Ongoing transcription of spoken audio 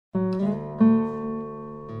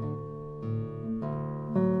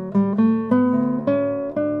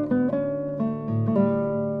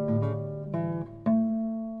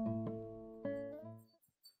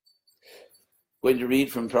going to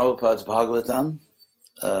read from Prabhupada's Bhagavatam,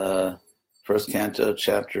 first canto,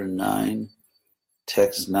 chapter 9,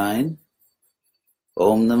 text 9.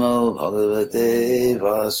 Om Namo Bhagavate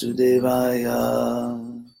Vasudevaya.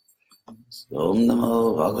 Om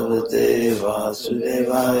Namo Bhagavate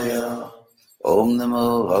Vasudevaya. Om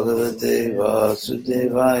Namo Bhagavate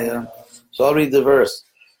Vasudevaya. So I'll read the verse.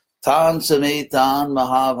 Tan Sametan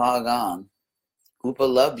Mahabhagan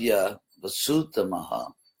Upalabhya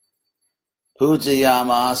Vasutamaha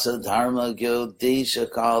Pujayamasa Dharma Gyo Desha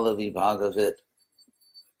Kala Vibhagavit.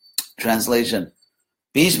 Translation.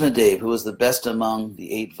 Bhishma Dev, who was the best among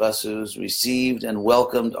the 8 Vasus, received and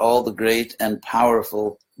welcomed all the great and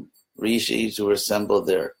powerful rishis who were assembled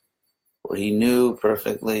there, for he knew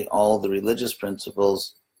perfectly all the religious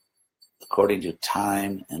principles according to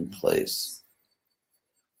time and place.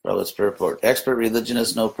 Prabhupada's purport. Expert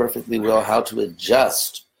religionists know perfectly well how to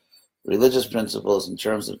adjust religious principles in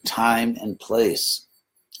terms of time and place.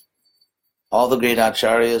 All the great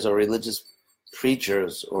acharyas or religious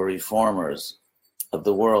preachers or reformers of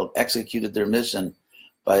the world executed their mission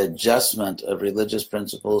by adjustment of religious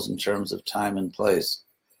principles in terms of time and place.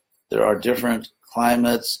 There are different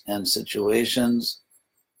climates and situations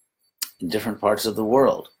in different parts of the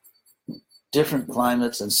world. Different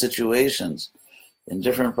climates and situations in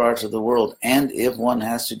different parts of the world. And if one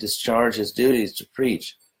has to discharge his duties to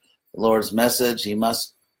preach the Lord's message, he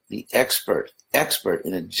must be expert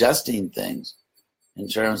in adjusting things in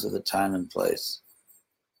terms of the time and place.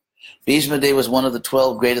 Bhishma Dev was one of the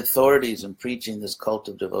 12 great authorities in preaching this cult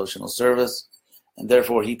of devotional service, and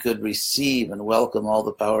therefore he could receive and welcome all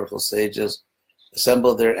the powerful sages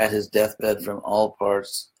assembled there at his deathbed from all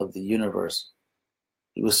parts of the universe.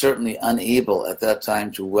 He was certainly unable at that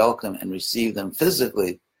time to welcome and receive them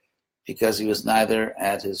physically because he was neither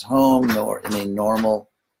at his home nor in a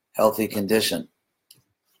normal, healthy condition.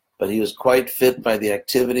 But he was quite fit by the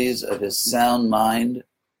activities of his sound mind,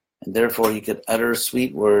 and therefore he could utter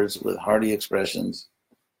sweet words with hearty expressions,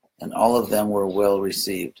 and all of them were well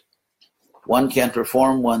received. One can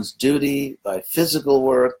perform one's duty by physical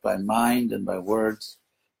work, by mind, and by words,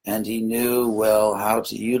 and he knew well how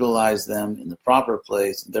to utilize them in the proper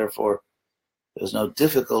place, and therefore there was no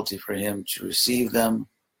difficulty for him to receive them,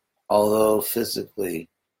 although physically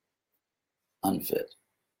unfit.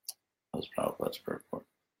 That was Prabhupada's purport.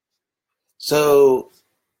 So,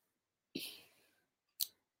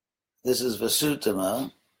 this is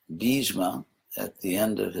Vasutama, Bhishma, at the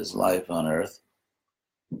end of his life on earth.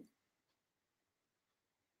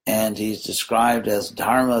 And he's described as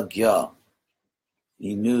Dharma Gya.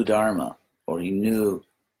 He knew Dharma, or he knew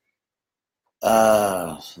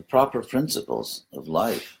the proper principles of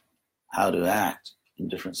life, how to act in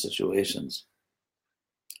different situations.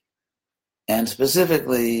 And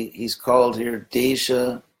specifically, he's called here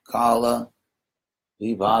Desha Kala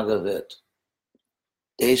Vibhagavit.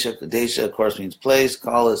 Desha, of course, means place.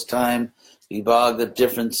 Kala is time. Vibhaga,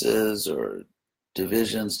 differences or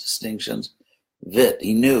divisions, distinctions. Vit,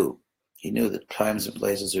 he knew that times and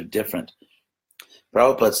places are different.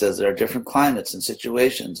 Prabhupada says there are different climates and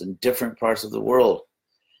situations in different parts of the world.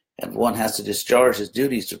 And if one has to discharge his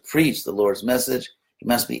duties to preach the Lord's message, he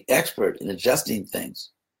must be expert in adjusting things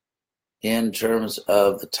in terms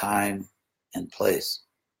of the time and place.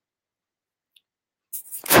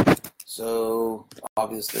 So,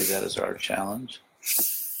 obviously, that is our challenge.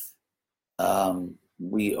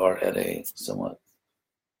 We are at a somewhat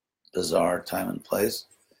bizarre time and place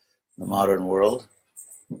in the modern world.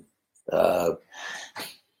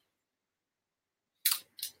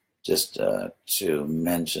 Just to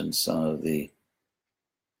mention some of the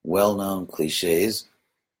well-known cliches.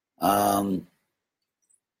 The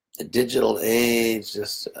digital age,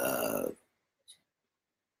 just the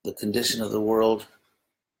condition of the world.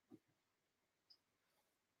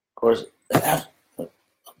 Of course,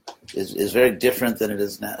 is very different than it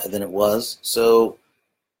is now, than it was. So,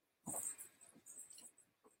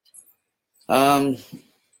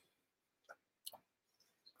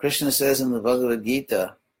 Krishna says in the Bhagavad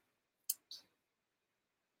Gita,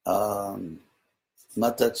 Matat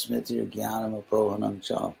Smriti Jnanam Apohanam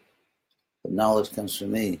Cha. The knowledge comes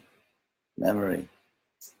from me, memory.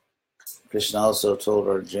 Krishna also told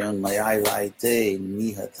Arjuna, Mayai Vaite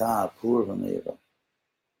Nihata Purvameva.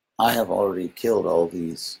 I have already killed all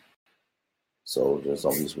these soldiers,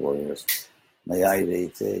 all these warriors. Mayai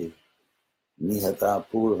Vaite Nihata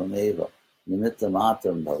Purvameva. Nimitta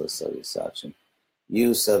Matram Bhava Savyasachan.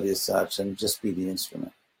 You, Savyasachan, just be the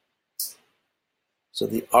instrument. So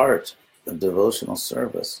the art of devotional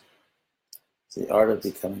service is the art of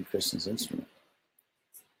becoming Krishna's instrument.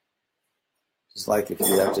 It's like if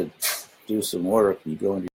you have to do some work, you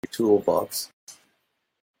go into your toolbox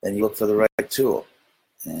then you look for the right tool.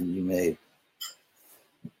 And you may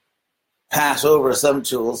pass over some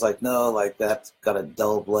tools, like, no, like that's got a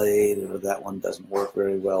dull blade, or that one doesn't work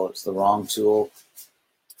very well. It's the wrong tool.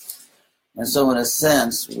 And so in a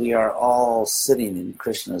sense, we are all sitting in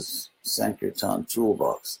Krishna's Sankirtan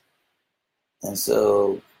toolbox. And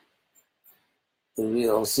so the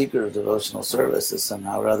real secret of devotional service is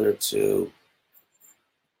somehow or other to,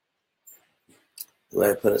 the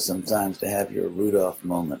way I put it sometimes, to have your Rudolph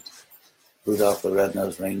moment. Rudolph the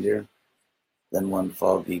Red-Nosed Reindeer. Then one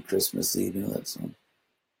foggy Christmas Eve, you know that song?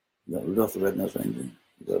 Rudolph the Red-Nosed Reindeer.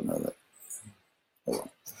 You don't know that. Oh, well.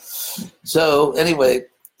 So anyway,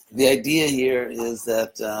 the idea here is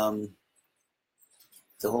that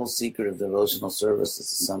the whole secret of devotional service is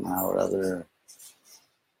to somehow or other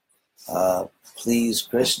please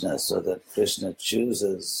Krishna, so that Krishna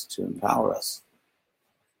chooses to empower us.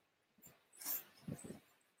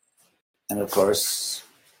 And of course,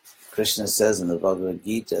 Krishna says in the Bhagavad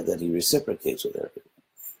Gita that he reciprocates with everyone.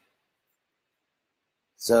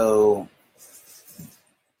 So,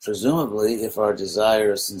 presumably, if our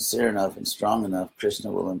desire is sincere enough and strong enough, Krishna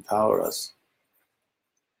will empower us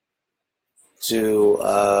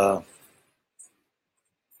to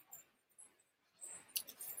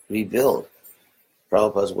rebuild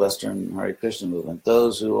Prabhupada's Western Hare Krishna movement.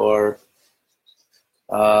 Those who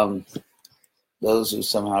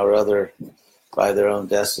somehow or other, by their own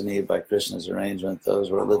destiny, by Krishna's arrangement, those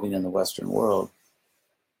who are living in the Western world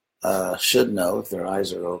should know, if their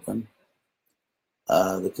eyes are open,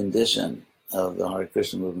 the condition of the Hare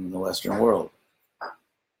Krishna movement in the Western world.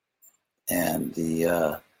 And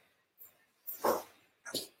to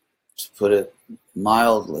put it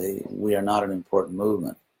mildly, we are not an important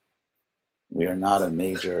movement. We are not a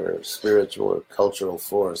major spiritual or cultural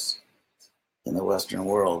force in the Western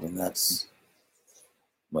world, and that's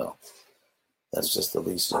just the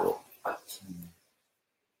least of it.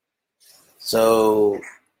 So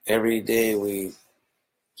every day we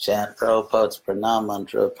chant Prabhupada's Pranam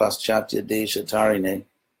mantra, Paschatya Desha Tarine,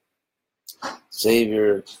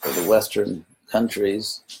 Savior of the Western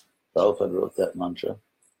countries. Prabhupada wrote that mantra.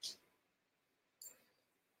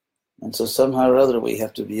 And so somehow or other we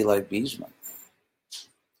have to be like Bhishma.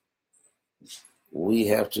 We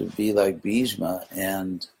have to be like Bhishma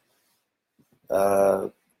and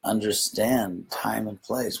understand time and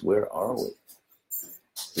place. Where are we?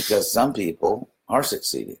 Because some people are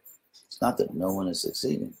succeeding. It's not that no one is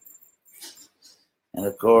succeeding. And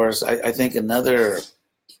of course, I think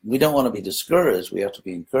we don't want to be discouraged. We have to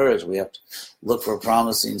be encouraged. We have to look for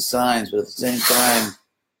promising signs. But at the same time,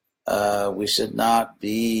 we should not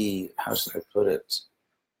be, how should I put it,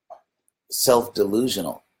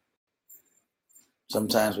 self-delusional.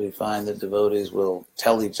 Sometimes we find that devotees will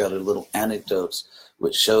tell each other little anecdotes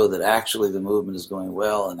which show that actually the movement is going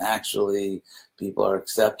well and actually people are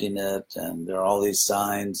accepting it and there are all these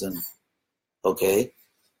signs and okay.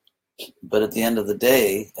 But at the end of the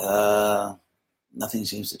day, nothing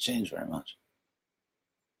seems to change very much.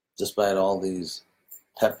 Despite all these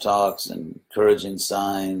pep talks and encouraging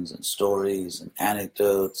signs and stories and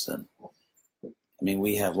anecdotes. And I mean,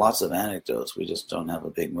 we have lots of anecdotes. We just don't have a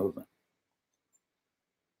big movement.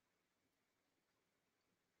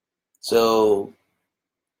 So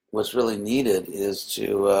what's really needed is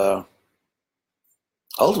to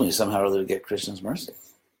ultimately somehow or other get Krishna's mercy.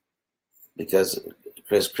 Because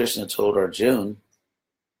Krishna told Arjuna,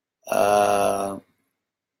 I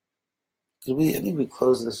think we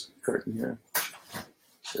close this curtain here.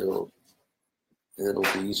 It'll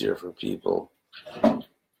be easier for people to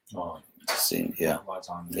see. Yeah,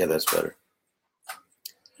 that's better.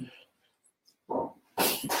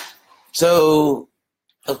 So,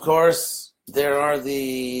 of course, there are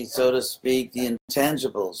the, so to speak, the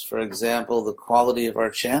intangibles. For example, the quality of our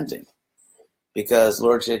chanting. Because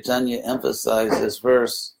Lord Chaitanya emphasized this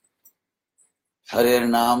verse, Hare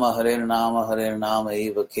Nama, Hare Nama, Hare Nama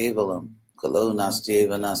eva kevalam. Kalo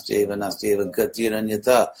nastyeva, nastyeva, nastyeva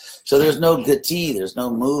gatiranyata. So there's no gati, there's no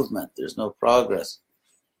movement, there's no progress.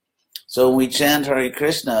 So when we chant Hare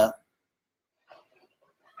Krishna,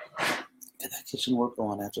 can that kitchen work go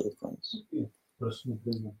on after the class?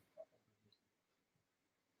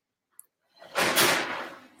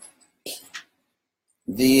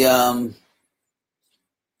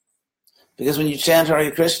 Because when you chant Hare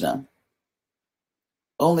Krishna,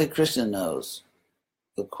 only Krishna knows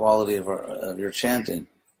the quality of your chanting.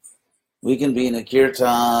 We can be in a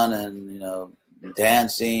kirtan and,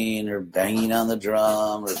 dancing or banging on the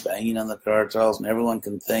drum or banging on the kartals, and everyone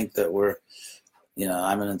can think that we're,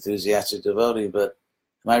 I'm an enthusiastic devotee, but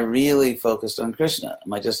am I really focused on Krishna?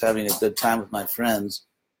 Am I just having a good time with my friends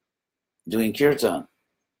doing kirtan?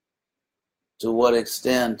 to what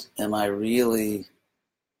extent am I really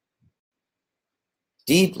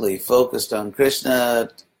deeply focused on Krishna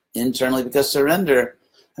internally? Because surrender,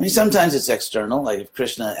 I mean, sometimes it's external, like if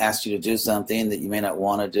Krishna asks you to do something that you may not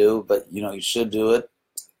want to do, but you should do it.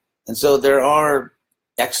 And so there are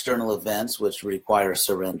external events which require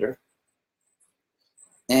surrender.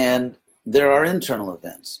 And there are internal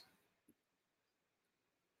events.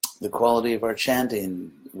 The quality of our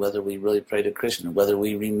chanting, whether we really pray to Krishna, whether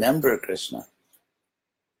we remember Krishna.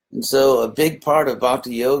 And so a big part of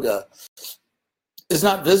Bhakti Yoga is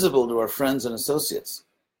not visible to our friends and associates.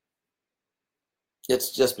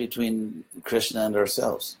 It's just between Krishna and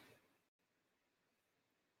ourselves.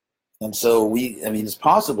 And so it's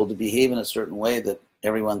possible to behave in a certain way that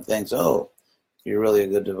everyone thinks, oh, you're really a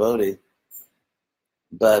good devotee.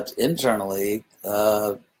 But internally,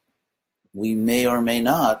 we may or may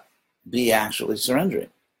not be actually surrendering.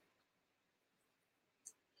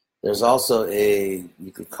 There's also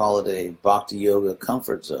you could call it a Bhakti Yoga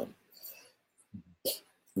comfort zone,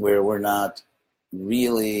 where we're not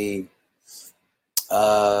really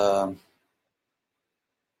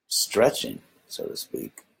stretching, so to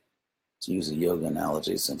speak, to use a yoga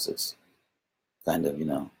analogy, since it's kind of,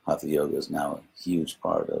 Hatha Yoga is now a huge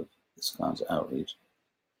part of ISKCON's outreach.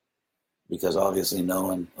 Because obviously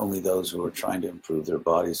only those who are trying to improve their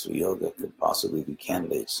bodies through yoga could possibly be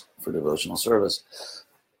candidates for devotional service.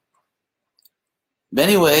 But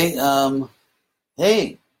anyway,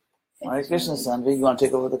 hey, Hare Krishna, Sanvi, you want to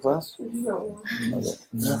take over the class? No.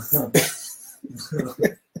 Okay.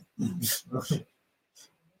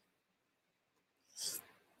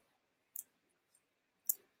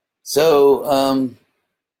 So,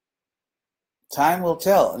 time will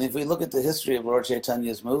tell. And if we look at the history of Lord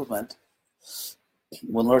Chaitanya's movement,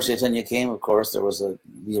 when Lord Chaitanya came, of course, there was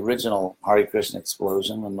the original Hare Krishna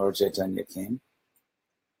explosion when Lord Chaitanya came.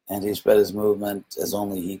 And he spread his movement as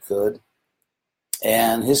only he could.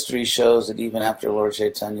 And history shows that even after Lord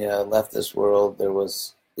Chaitanya left this world,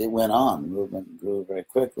 it went on. The movement grew very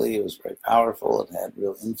quickly. It was very powerful. It had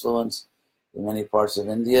real influence in many parts of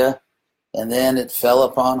India. And then it fell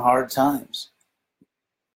upon hard times.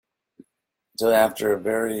 So after a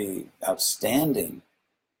very outstanding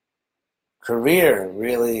career,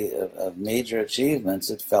 really, of major achievements,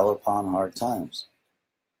 it fell upon hard times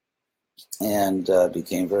and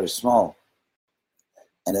became very small.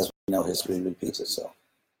 And as we know, history repeats itself.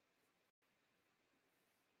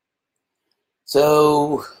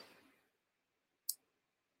 So,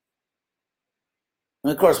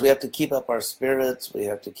 and of course, we have to keep up our spirits. We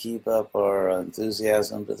have to keep up our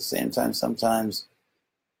enthusiasm. But at the same time, sometimes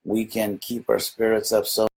we can keep our spirits up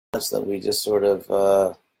so much that we just sort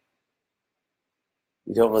of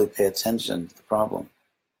we don't really pay attention to the problem.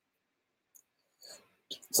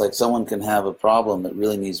 It's like someone can have a problem that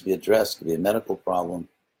really needs to be addressed. It could be a medical problem.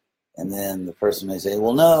 And then the person may say,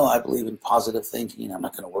 well, no, I believe in positive thinking. I'm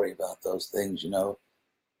not going to worry about those things, I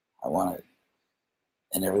want it.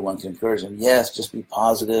 And everyone can encourage them, yes, just be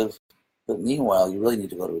positive. But meanwhile, you really need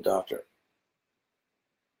to go to a doctor.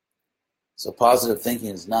 So positive thinking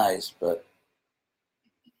is nice, but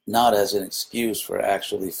not as an excuse for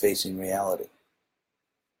actually facing reality.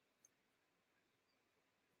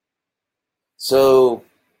 So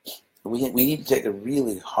we need to take a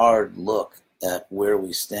really hard look at where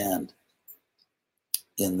we stand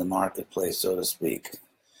in the marketplace, so to speak,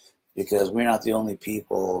 because we're not the only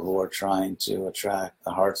people who are trying to attract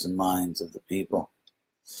the hearts and minds of the people.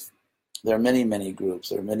 There are many, many groups.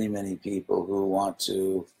 There are many, many people who want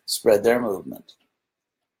to spread their movement.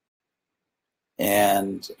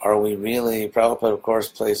 And are we really, Prabhupada, of course,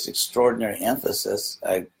 placed extraordinary emphasis.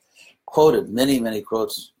 I quoted many, many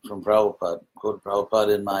quotes from Prabhupada, quoted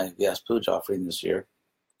Prabhupada in my Vyas Puja offering this year,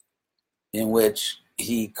 in which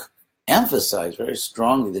he emphasized very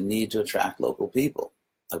strongly the need to attract local people.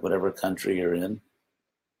 Like whatever country you're in,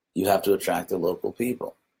 you have to attract the local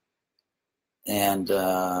people. And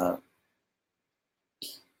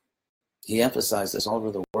he emphasized this all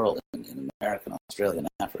over the world, in America, and Australia, and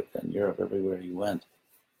Africa, and Europe, everywhere he went.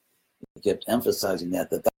 He kept emphasizing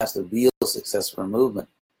that's the real success for a movement.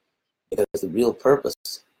 Because the real purpose,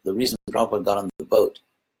 the reason Prabhupada got on the boat,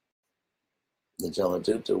 the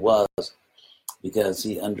Jaladuta, was because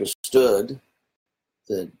he understood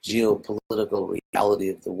the geopolitical reality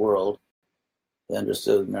of the world. He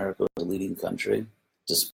understood America was a leading country,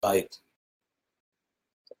 despite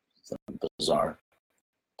some bizarre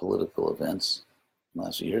political events in the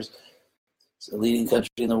last few years. It's a leading country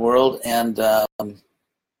in the world, and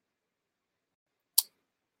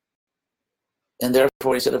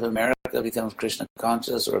therefore he said if America becomes Krishna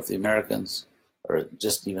conscious, or if the Americans or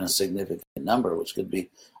just even a significant number, which could be,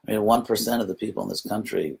 1% of the people in this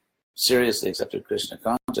country seriously accepted Krishna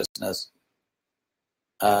consciousness,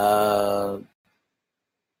 that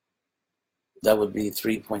would be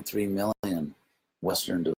 3.3 million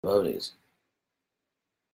Western devotees.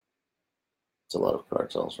 It's a lot of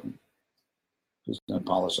cartels. Right? Who's going to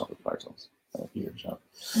polish all the cartels? That'll be your job.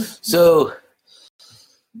 So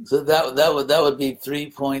that would be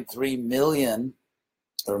 3.3 million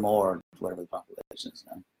or more, whatever the population is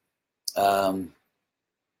now,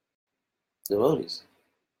 devotees.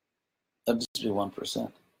 That would just be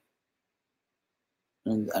 1%.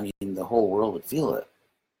 And the whole world would feel it.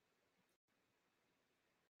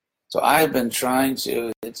 So I've been trying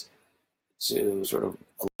to sort of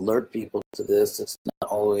alert people to this. It's not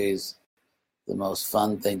always the most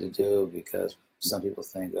fun thing to do because some people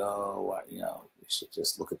think, we should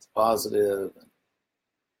just look at the positive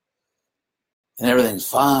and everything's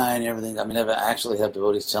fine. I've actually had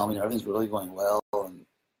devotees tell me everything's really going well. And,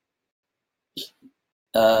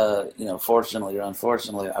 fortunately or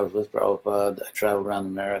unfortunately, I was with Prabhupada. I traveled around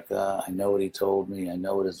America. I know what he told me. I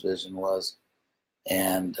know what his vision was.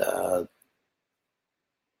 And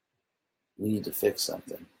we need to fix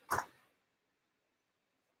something.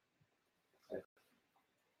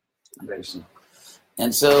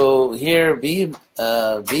 And so here,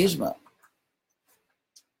 Bhishma.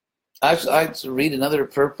 Actually, I'd like to read another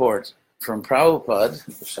purport from Prabhupada,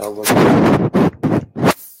 which I'll look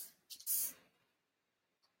at.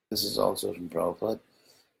 This is also from Prabhupada.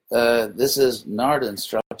 This is Narada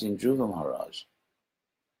instructing Dhruva Maharaj.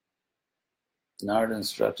 Narada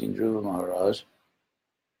instructing Dhruva Maharaj,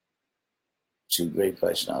 two great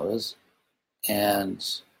Vaishnavas, and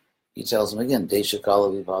he tells them again,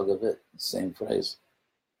 Deshakala Vibhagavit, the same phrase.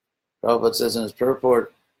 Prabhupada says in his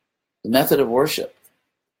purport, the method of worship,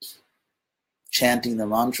 chanting the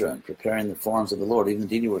mantra and preparing the forms of the Lord, even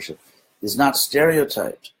deity worship, is not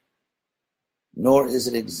stereotyped, nor is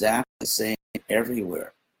it exactly the same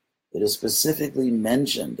everywhere. It is specifically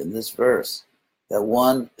mentioned in this verse that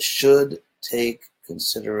one should take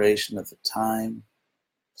consideration of the time,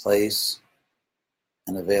 place,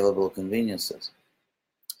 and available conveniences.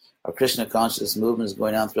 Our Krishna consciousness movement is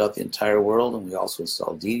going on throughout the entire world, and we also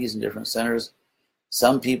install deities in different centers.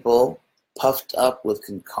 Some people, puffed up with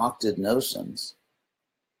concocted notions,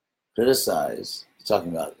 criticize,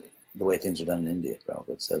 talking about the way things are done in India,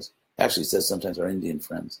 Prabhupada says. Actually, he says sometimes our Indian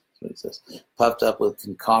friends, that's what he says. Puffed up with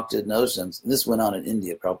concocted notions. And this went on in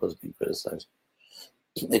India, Prabhupada's being criticized.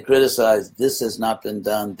 They criticize, this has not been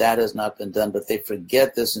done, that has not been done, but they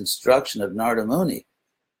forget this instruction of Narada Muni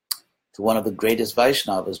to one of the greatest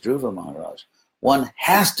Vaishnavas, Dhruva Maharaj. One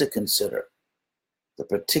has to consider the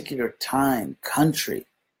particular time, country,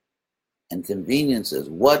 and conveniences.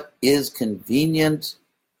 What is convenient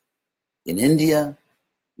in India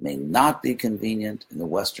may not be convenient in the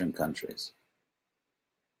Western countries.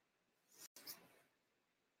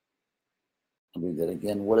 I'll read that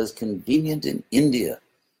again. What is convenient in India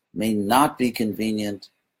may not be convenient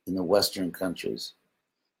in the Western countries.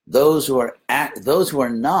 Those who are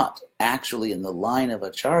not actually in the line of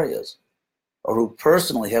acharyas, or who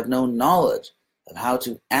personally have no knowledge of how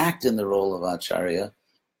to act in the role of acharya,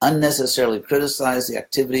 unnecessarily criticize the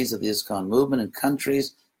activities of the ISKCON movement in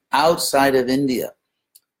countries outside of India.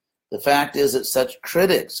 The fact is that such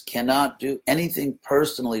critics cannot do anything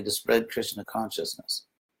personally to spread Krishna consciousness.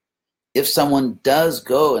 If someone does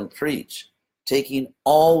go and preach, taking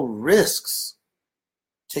all risks,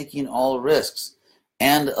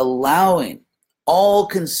 and allowing all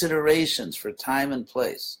considerations for time and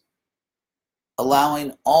place,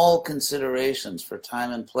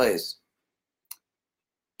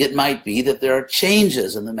 it might be that there are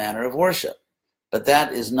changes in the manner of worship, but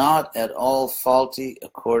that is not at all faulty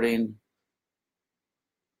according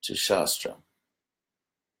to Shastra.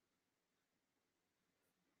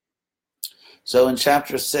 So in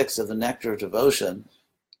chapter 6 of the Nectar of Devotion,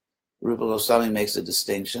 Rupa Goswami makes a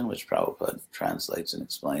distinction, which Prabhupada translates and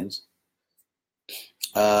explains.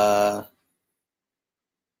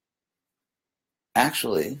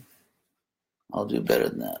 Actually, I'll do better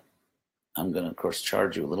than that. I'm going to, of course,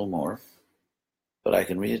 charge you a little more, but I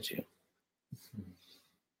can read it to you.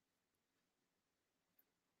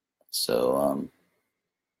 So,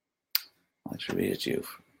 I'll actually read it to you.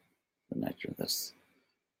 The Nectar.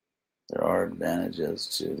 There are advantages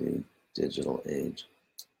to the digital age.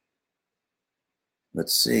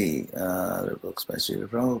 Let's see, other books by Srila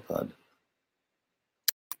Prabhupada.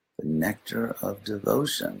 The Nectar of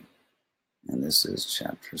Devotion. And this is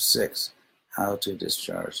chapter 6, How to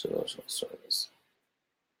Discharge Devotional Service.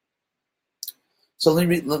 So let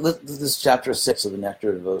me read this chapter 6 of the Nectar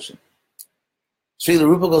of Devotion. Srila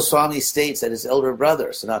Rupa Goswami states that his elder brother,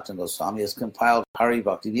 Sanatana Goswami, has compiled Hari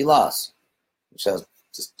Bhakti Vilas, which has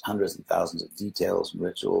just hundreds and thousands of details and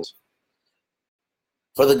rituals,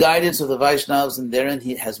 for the guidance of the Vaishnavas, and therein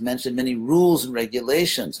he has mentioned many rules and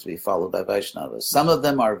regulations to be followed by Vaishnavas. Some of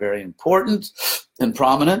them are very important and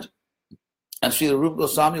prominent, and Srila Rupa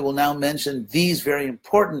Goswami will now mention these very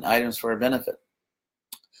important items for our benefit.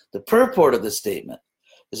 The purport of this statement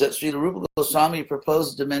is that Srila Rupa Goswami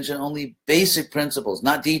proposes to mention only basic principles,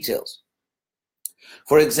 not details.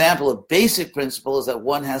 For example, a basic principle is that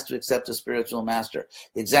one has to accept a spiritual master.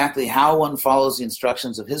 Exactly how one follows the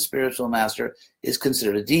instructions of his spiritual master is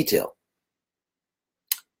considered a detail.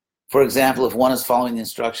 For example, if one is following the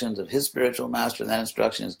instructions of his spiritual master and that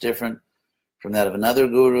instruction is different from that of another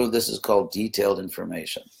guru, this is called detailed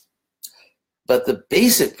information. But the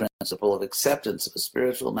basic principle of acceptance of a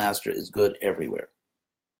spiritual master is good everywhere,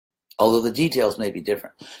 although the details may be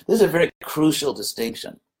different. This is a very crucial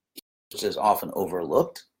distinction, which is often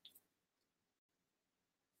overlooked.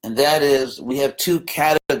 And that is, we have two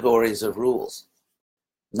categories of rules,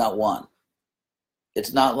 not one.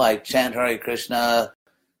 It's not like chant Hare Krishna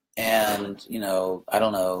and, I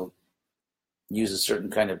don't know, use a certain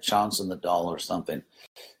kind of chants in the doll or something.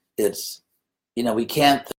 It's, we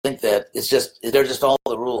can't think that they're just all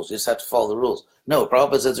the rules. You just have to follow the rules. No,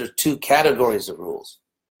 Prabhupada says there's two categories of rules.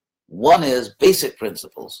 One is basic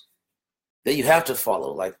principles that you have to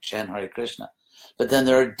follow, like chant Hare Krishna. But then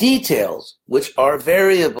there are details which are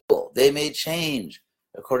variable. They may change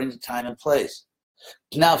according to time and place.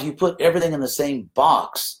 Now, if you put everything in the same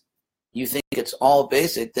box, you think it's all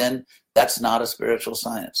basic, then that's not a spiritual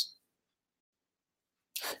science.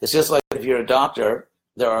 It's just like if you're a doctor,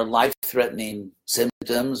 there are life-threatening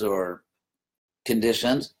symptoms or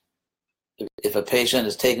conditions. If a patient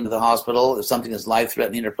is taken to the hospital, if something is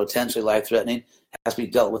life-threatening or potentially life-threatening, it has to be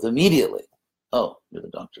dealt with immediately. Oh, you're the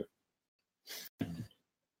doctor.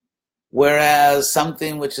 Whereas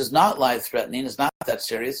something which is not life-threatening is not that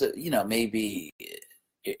serious. May be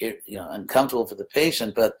uncomfortable for the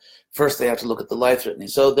patient, but first they have to look at the life-threatening.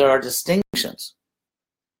 So there are distinctions.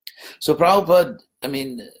 So Prabhupada,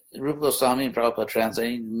 Rupa Goswami and Prabhupada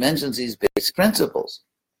translating mentions these basic principles.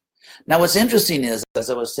 Now what's interesting is,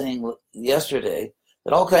 as I was saying yesterday,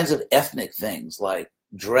 that all kinds of ethnic things like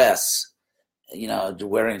dress,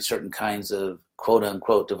 wearing certain kinds of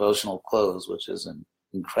quote-unquote devotional clothes, which is an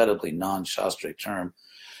incredibly non-shastric term,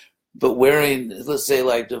 but wearing, let's say,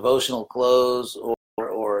 like devotional clothes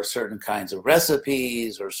or certain kinds of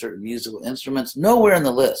recipes or certain musical instruments, nowhere in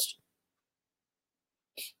the list.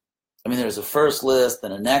 There's a first list,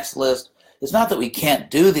 then a next list. It's not that we can't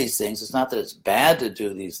do these things. It's not that it's bad to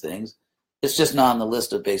do these things. It's just not on the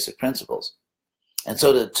list of basic principles. And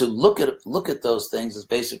so to look at those things as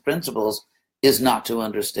basic principles is not to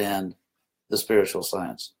understand the spiritual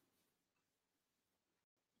science.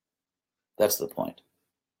 That's the point.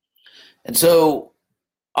 And so,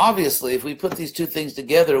 obviously, if we put these two things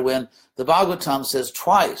together, when the Bhagavatam says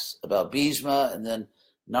twice about Bhishma and then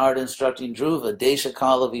Narada instructing Dhruva, Desha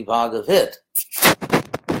Kala Vibhaga Vit,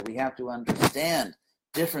 we have to understand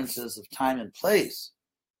differences of time and place.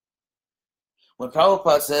 When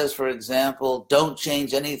Prabhupada says, for example, don't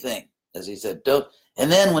change anything, as he said,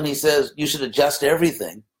 and then when he says you should adjust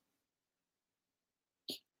everything,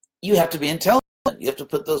 you have to be intelligent. You have to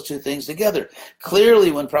put those two things together.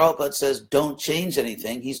 Clearly, when Prabhupada says don't change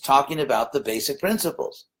anything, he's talking about the basic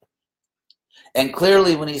principles. And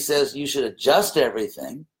clearly, when he says you should adjust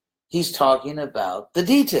everything, he's talking about the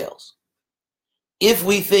details. If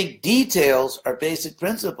we think details are basic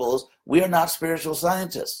principles, we are not spiritual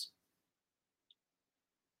scientists.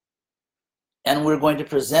 And we're going to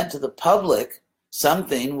present to the public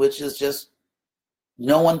something which is just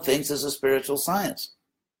no one thinks is a spiritual science,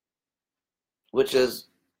 which is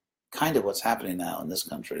kind of what's happening now in this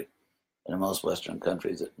country and in most Western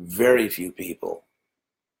countries, that very few people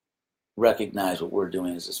recognize what we're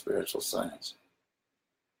doing as a spiritual science.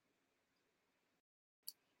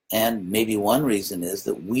 And maybe one reason is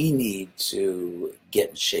that we need to get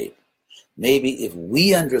in shape. Maybe if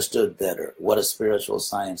we understood better what a spiritual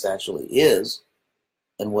science actually is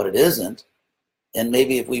and what it isn't, and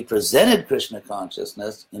maybe if we presented Krishna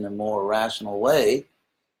consciousness in a more rational way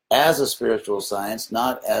as a spiritual science,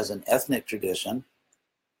 not as an ethnic tradition,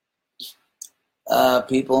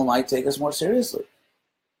 people might take us more seriously.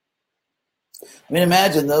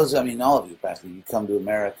 Imagine those, all of you practically, you come to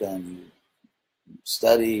America and you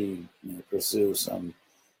study, pursue some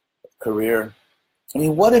career.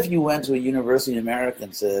 What if you went to a university in America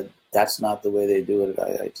and said, that's not the way they do it at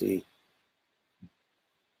IIT?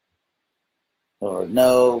 Or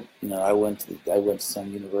no, I went to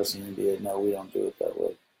some university in India. No, we don't do it that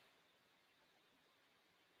way.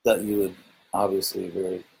 That you would obviously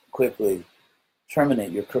very quickly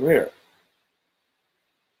terminate your career,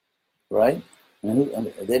 right?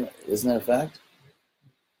 Isn't that a fact?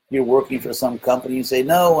 You're working for some company, you say,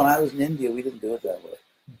 no, when I was in India, we didn't do it that way.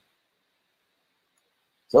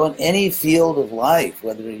 So in any field of life,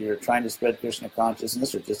 whether you're trying to spread Krishna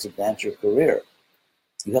consciousness or just advance your career,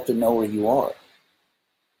 you have to know where you are.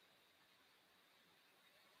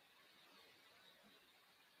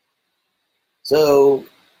 So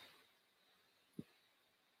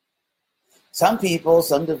some people,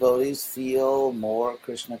 some devotees feel more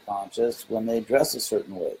Krishna conscious when they dress a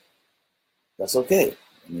certain way. That's okay.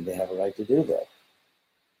 They have a right to do that.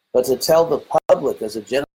 But to tell the public as a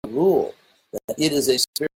general rule that it is a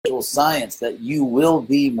spiritual science, that you will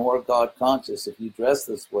be more God conscious if you dress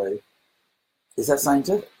this way, is that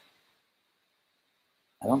scientific?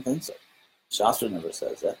 I don't think so. Shastra never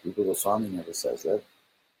says that. Rupa Goswami never says that.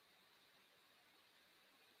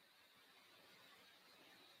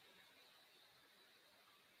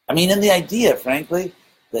 And the idea, frankly,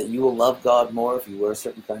 that you will love God more if you wear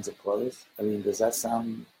certain kinds of clothes, does that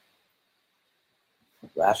sound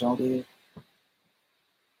rational to you?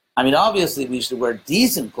 Obviously we should wear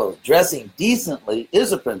decent clothes. Dressing decently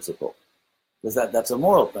is a principle, because that's a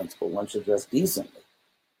moral principle. One should dress decently.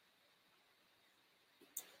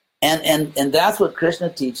 And that's what Krishna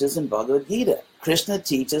teaches in Bhagavad Gita. Krishna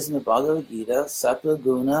teaches in the Bhagavad Gita, Sattva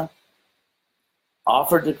Guna,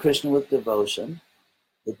 offered to Krishna with devotion,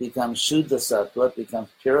 it becomes Shuddha Sattva, it becomes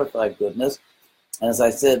purified goodness. And as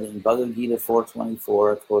I said in Bhagavad Gita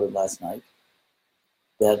 4.24, I quoted last night,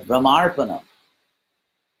 that Brahmarpanam,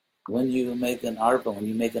 when you make an arpan, when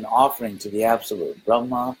you make an offering to the Absolute,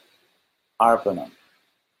 Brahma Arpanam,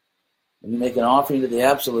 when you make an offering to the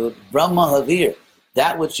Absolute, Brahma Havir,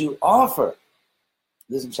 that which you offer,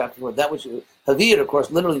 this is in chapter 4, that which you, Havir, of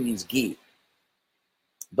course, literally means ghee.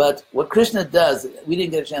 But what Krishna does, we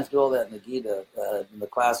didn't get a chance to do all that in the Gita, in the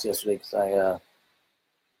class yesterday, because there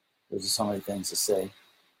was just so many things to say.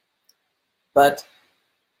 But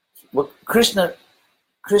what Krishna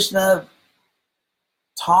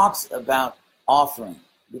talks about offering,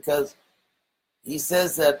 because he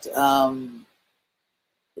says that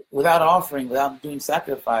without offering, without doing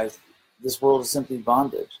sacrifice, this world is simply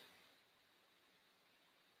bondage.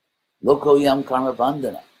 Lokoyam karma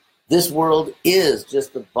bandhana. This world is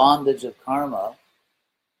just the bondage of karma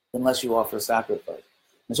unless you offer sacrifice.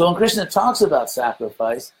 And so when Krishna talks about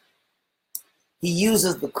sacrifice, he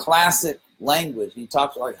uses the classic language. He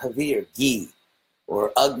talks like Havir, ghee,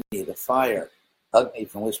 or Agni, the fire. Agni,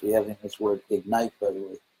 from which we have in this word ignite, by the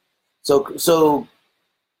way. So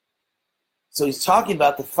he's talking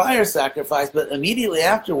about the fire sacrifice, but immediately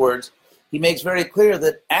afterwards, he makes very clear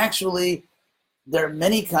that actually there are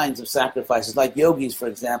many kinds of sacrifices. Like yogis, for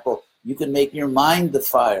example, you can make your mind the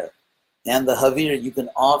fire, and the Havir, you can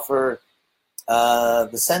offer the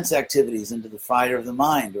sense activities into the fire of the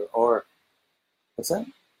mind, or what's that?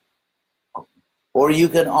 Or you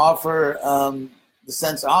can offer the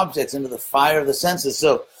sense objects into the fire of the senses.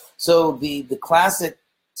 So the classic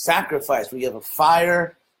sacrifice, where you have a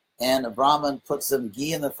fire and a Brahmin puts some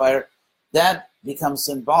ghee in the fire, that becomes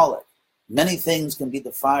symbolic. Many things can be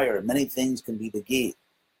the fire, many things can be the ghee.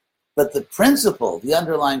 But the principle, the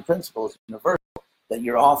underlying principle is universal, that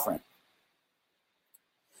you're offering.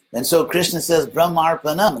 And so Krishna says,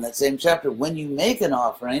 Brahmarpanam, in that same chapter, when you make an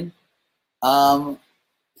offering, Brahma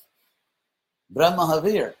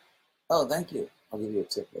Havir. Oh, thank you. I'll give you a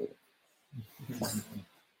tip later.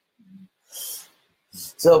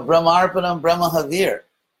 So Brahmarpanam, Brahma Havir.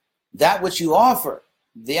 That which you offer,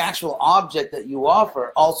 the actual object that you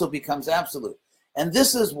offer, also becomes absolute. And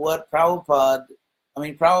this is what Prabhupada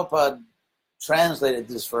translated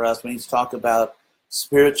this for us when he's talked about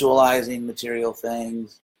spiritualizing material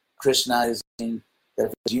things, Krishnizing, that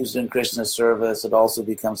if it's used in Krishna's service, it also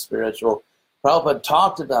becomes spiritual. Prabhupada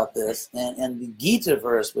talked about this, and the Gita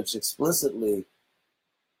verse, which explicitly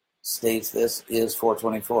states this, is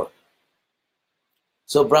 424.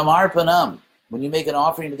 So Brahmarpanam, when you make an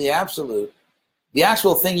offering to the Absolute, the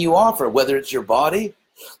actual thing you offer, whether it's your body,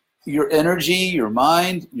 your energy, your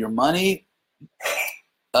mind, your money,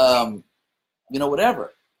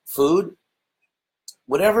 whatever, food,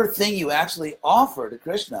 whatever thing you actually offer to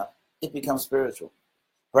Krishna, it becomes spiritual.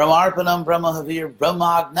 Brahmarpanam, Brahmahavir,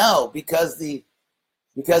 Brahmagno, because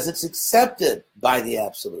it's accepted by the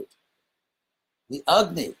Absolute. The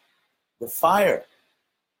Agni, the fire,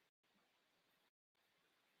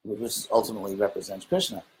 which ultimately represents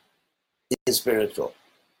Krishna, is spiritual.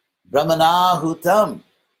 Brahmanahutam,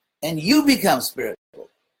 and you become spiritual.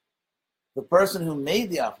 The person who made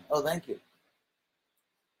the offering. Oh, thank you.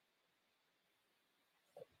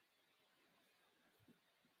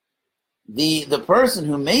 The person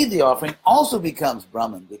who made the offering also becomes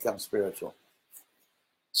Brahman, becomes spiritual.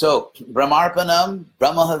 So, Brahmarpanam,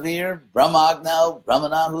 Brahmahavir, Brahmagnau,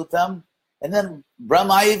 Brahmanahutam, and then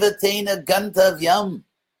Brahmaivatena Gantavyam.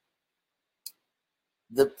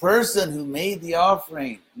 The person who made the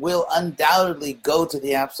offering will undoubtedly go to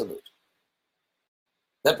the Absolute.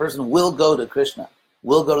 That person will go to Krishna,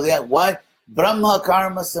 will go to the... Why? Brahma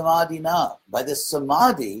Karma Samadhina, by the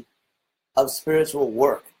samadhi of spiritual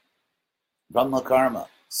work. Brahma Karma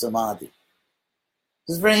Samadhi.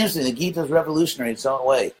 This is very interesting. The Gita is revolutionary in its own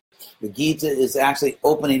way. The Gita is actually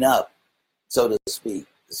opening up, so to speak,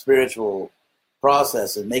 the spiritual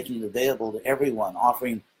process and making it available to everyone,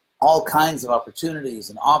 offering all kinds of opportunities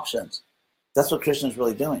and options. That's what Krishna is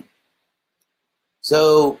really doing.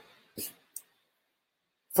 So,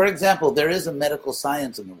 for example, there is a medical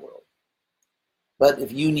science in the world. But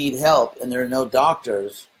if you need help and there are no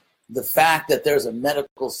doctors, the fact that there's a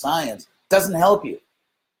medical science doesn't help you.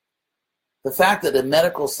 The fact that a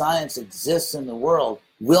medical science exists in the world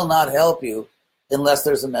will not help you unless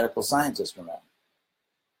there's a medical scientist around.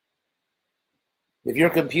 If your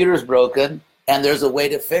computer's broken and there's a way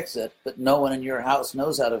to fix it, but no one in your house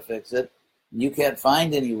knows how to fix it, and you can't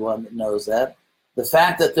find anyone that knows that, the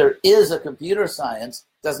fact that there is a computer science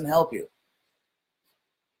doesn't help you.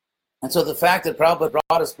 And so the fact that Prabhupada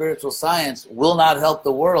brought a spiritual science will not help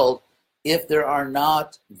the world if there are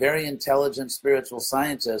not very intelligent spiritual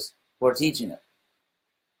scientists who are teaching it.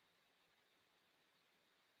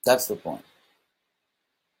 That's the point.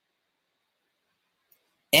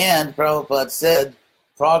 And Prabhupada said,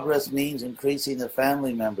 progress means increasing the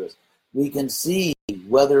family members. We can see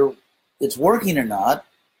whether it's working or not,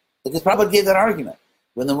 because Prabhupada gave that argument.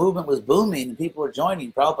 When the movement was booming and people were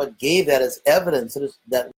joining, Prabhupada gave that as evidence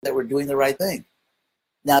that we're doing the right thing.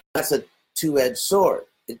 Now, that's a two-edged sword.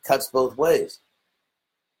 It cuts both ways.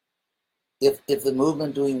 If the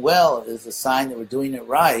movement doing well is a sign that we're doing it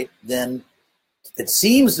right, then it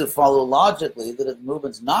seems to follow logically that if the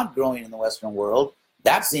movement's not growing in the Western world,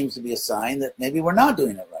 that seems to be a sign that maybe we're not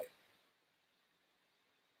doing it right.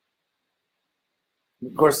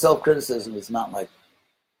 Of course, self-criticism is not like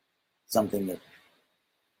something that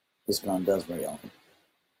ISKCON does very often.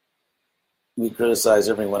 We criticize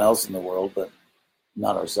everyone else in the world, but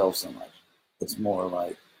not ourselves so much. It's more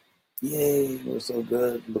like, yay, we're so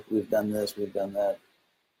good. Look, we've done this, we've done that.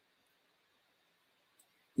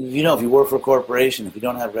 You know, if you work for a corporation, if you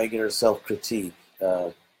don't have regular self-critique,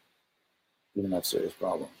 you're going to have serious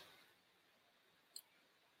problems.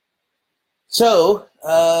 So,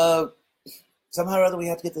 somehow or other, we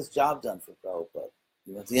have to get this job done for Prabhupada.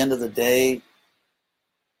 You know, at the end of the day,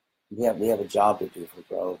 we have a job to do for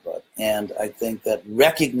Prabhupada. And I think that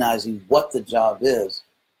recognizing what the job is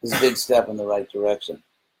a big step in the right direction.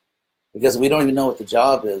 Because we don't even know what the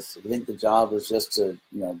job is. We think the job is just to,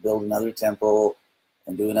 build another temple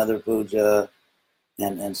and do another puja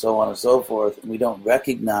and so on and so forth. And we don't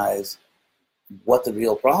recognize what the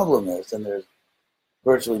real problem is. And there's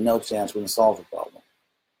virtually no chance we're going to solve the problem.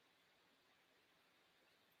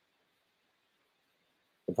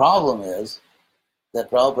 The problem is that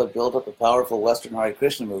Prabhupada built up a powerful Western Hare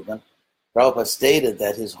Krishna movement. Prabhupada stated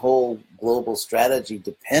that his whole global strategy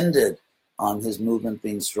depended on his movement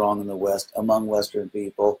being strong in the West, among Western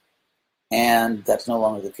people, and that's no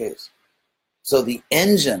longer the case. So the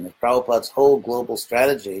engine of Prabhupada's whole global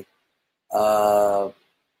strategy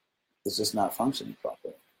is just not functioning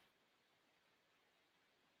properly.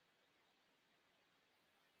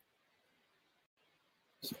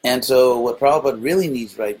 And so what Prabhupada really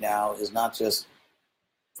needs right now is not just,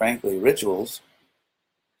 frankly, rituals.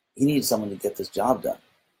 He needs someone to get this job done.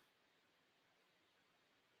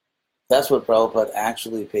 That's what Prabhupada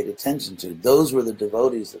actually paid attention to. Those were the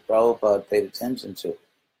devotees that Prabhupada paid attention to.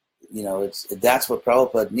 That's what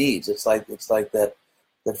Prabhupada needs. It's like that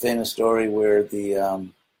famous story where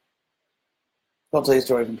I'll tell you a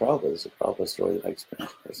story from Prabhupada. It's a Prabhupada story that I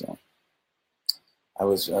experienced personally. I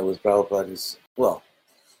was Prabhupada's,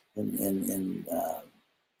 in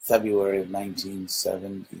February of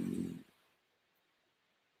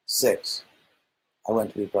 1976, I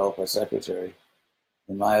went to be Prabhupada's secretary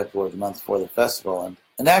in Mayapur the month before the festival.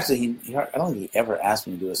 And actually, I don't think he ever asked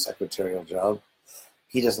me to do a secretarial job.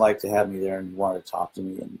 He just liked to have me there and wanted to talk to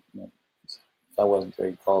me. And if I wasn't there,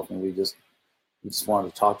 he'd call me. We just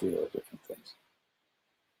wanted to talk to me about different things.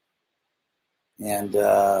 And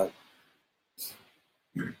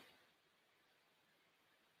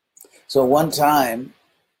so one time,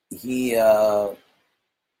 he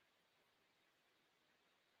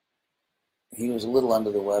he was a little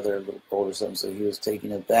under the weather, a little cold or something, so he was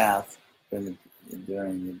taking a bath during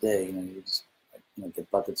the day. He would just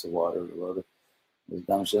get buckets of water to load his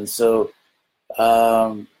gumption. So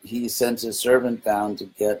he sent his servant down to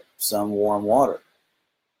get some warm water.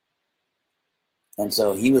 And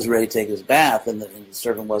so he was ready to take his bath, and the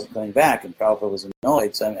servant wasn't coming back, and Prabhupada was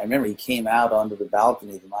annoyed. So I remember he came out onto the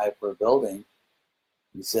balcony of the Mayapur building.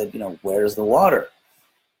 He said, where's the water?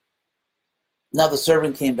 Now the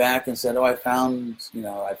servant came back and said, I found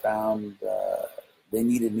they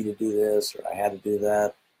needed me to do this, or I had to do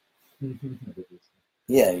that.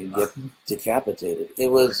 Yeah, you get decapitated.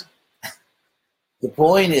 The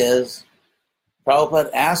point is,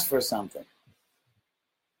 Prabhupada asked for something.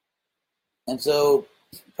 And so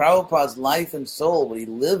Prabhupada's life and soul, what he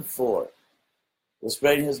lived for, was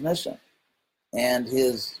spreading his mission. And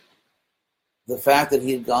the fact that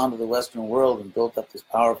he had gone to the Western world and built up this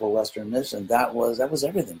powerful Western mission, that was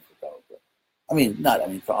everything for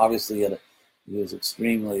Prabhupada. Obviously he was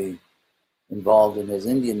extremely involved in his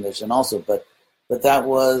Indian mission also, but that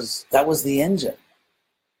was the engine.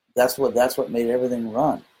 That's what made everything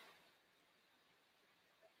run.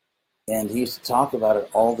 And he used to talk about it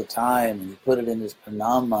all the time, and he put it in his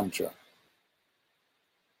pranam mantra.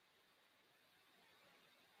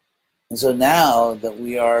 And so now that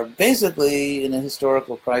we are basically in a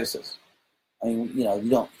historical crisis, you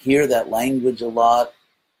don't hear that language a lot.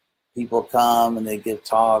 People come and they give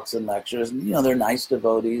talks and lectures, and they're nice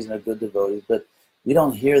devotees and they're good devotees, but we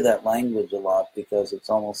don't hear that language a lot because it's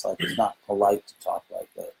almost like it's not polite to talk like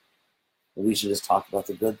that. We should just talk about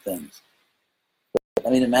the good things.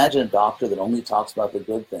 Imagine a doctor that only talks about the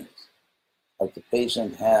good things. Like the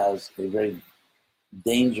patient has a very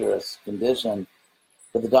dangerous condition,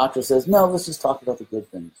 but the doctor says, no, let's just talk about the good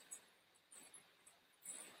things.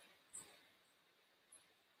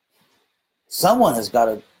 Someone has got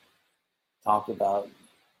to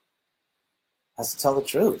has to tell the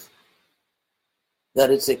truth. That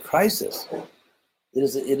it's a crisis. It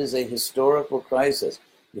is a historical crisis.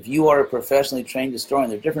 If you are a professionally trained historian,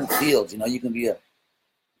 there are different fields.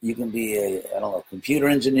 You can be a computer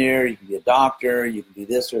engineer, you can be a doctor, you can be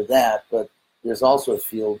this or that, but there's also a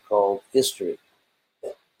field called history.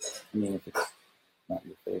 If it's not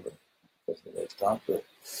your favorite, that's the way to talk to it.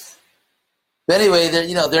 But anyway,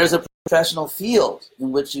 there's a professional field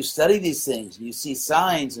in which you study these things, and you see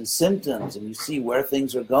signs and symptoms, and you see where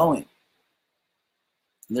things are going.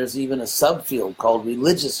 And there's even a subfield called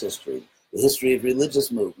religious history, the history of religious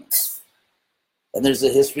movements. And there's a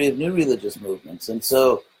history of new religious movements. And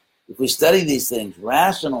so if we study these things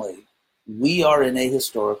rationally, we are in a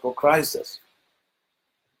historical crisis.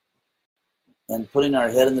 And putting our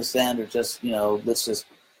head in the sand or just, let's just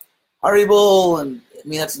Haribol, and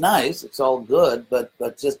that's nice, it's all good, but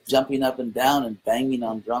just jumping up and down and banging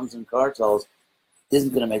on drums and kartals isn't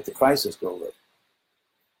going to make the crisis go away.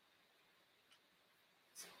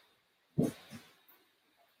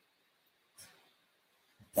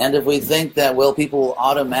 And if we think that, people will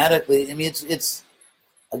automatically, it's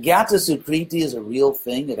Agyata Sukriti is a real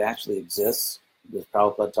thing. It actually exists. Because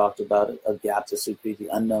Prabhupada talked about it, Agyata Sukriti,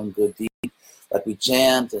 unknown good deed. Like we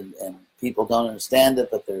chant and people don't understand it,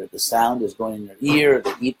 but the sound is going in their ear.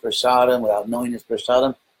 They eat prasadam without knowing it's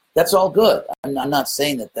prasadam. That's all good. I'm not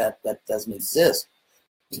saying that doesn't exist.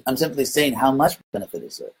 I'm simply saying how much benefit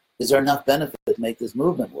is there? Is there enough benefit to make this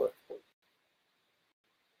movement work?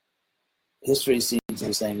 History seems to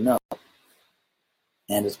be saying no.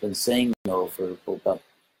 And it's been saying no for about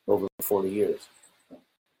over 40 years.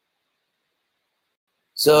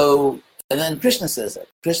 So, and then Krishna says that.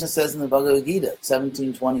 Krishna says in the Bhagavad Gita,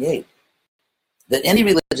 17:28, that any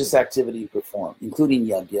religious activity you perform, including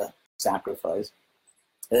yajna, sacrifice,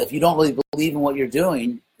 if you don't really believe in what you're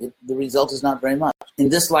doing, the result is not very much, in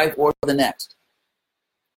this life or the next.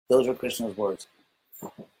 Those are Krishna's words.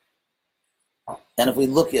 And if we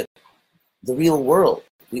look at the real world,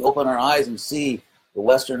 we open our eyes and see the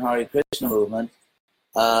Western Hare Krishna movement,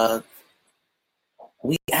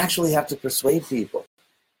 we actually have to persuade people.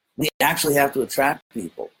 We actually have to attract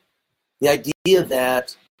people. The idea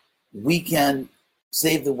that we can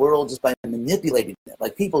save the world just by manipulating it,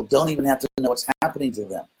 like people don't even have to know what's happening to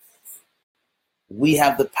them. We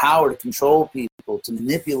have the power to control people, to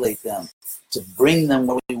manipulate them, to bring them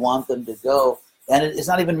where we want them to go. And it's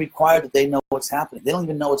not even required that they know what's happening. They don't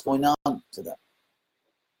even know what's going on to them.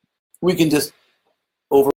 We can just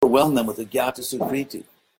overwhelm them with Agyata Sukriti.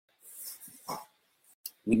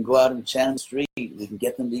 We can go out and chant on the street. We can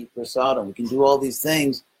get them to eat prasadam. We can do all these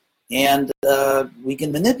things, and we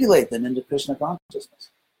can manipulate them into Krishna consciousness.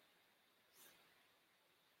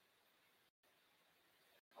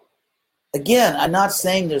 Again, I'm not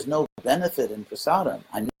saying there's no benefit in prasadam.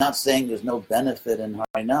 I'm not saying there's no benefit in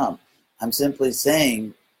Harinam. I'm simply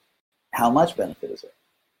saying, how much benefit is it?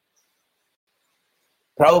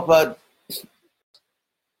 Prabhupada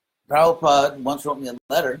once wrote me a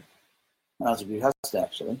letter. When I was a grihasta,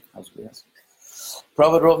 actually.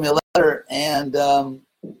 Prabhupada wrote me a letter, and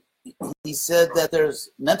he said that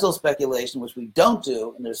there's mental speculation, which we don't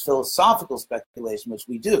do, and there's philosophical speculation, which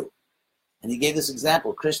we do. And he gave this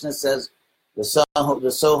example. Krishna says, Rasoham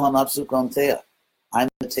apsukam teya. I'm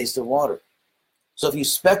the taste of water. So if you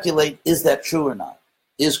speculate, is that true or not?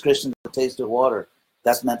 Is Krishna the taste of water?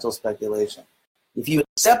 That's mental speculation. If you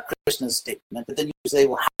accept Krishna's statement, but then you say,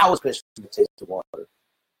 well, how is Krishna the taste of water?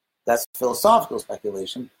 That's philosophical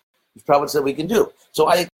speculation, which Prabhupada said we can do. So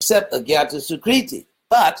I accept Agyata Sukriti,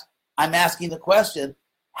 but I'm asking the question,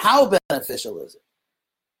 how beneficial is it?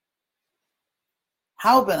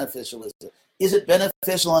 How beneficial is it? Is it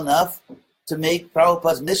beneficial enough to make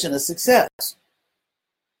Prabhupada's mission a success?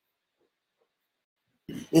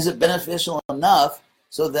 Is it beneficial enough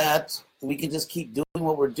so that we can just keep doing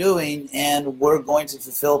what we're doing and we're going to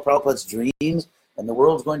fulfill Prabhupada's dreams and the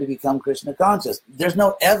world's going to become Krishna conscious? There's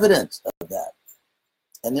no evidence of that.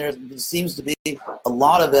 And there seems to be a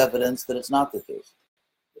lot of evidence that it's not the case.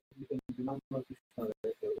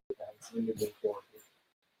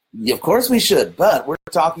 Yeah, of course we should, but we're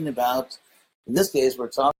talking about, in this case, we're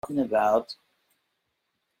talking about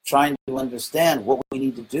trying to understand what we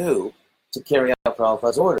need to do to carry out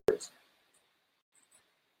Prabhupada's orders.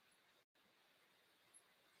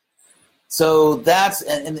 So that's,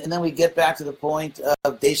 and then we get back to the point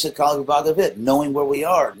of Desha Kali Bhagavit, knowing where we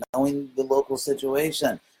are, knowing the local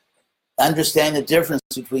situation, understanding the difference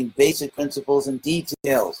between basic principles and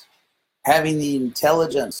details, having the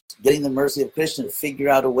intelligence, getting the mercy of Krishna to figure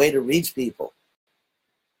out a way to reach people,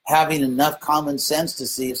 having enough common sense to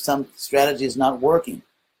see if some strategy is not working.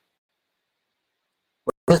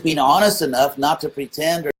 We're just being honest enough not to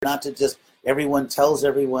pretend or not to just, everyone tells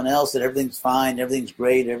everyone else that everything's fine, everything's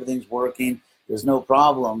great, everything's working, there's no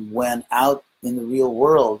problem, when out in the real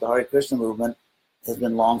world, the Hare Krishna movement has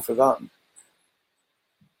been long forgotten.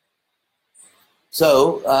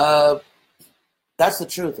 So, that's the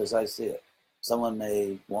truth as I see it. Some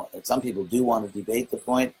people do want to debate the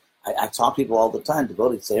point. I talk to people all the time,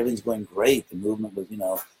 devotees say everything's going great, the movement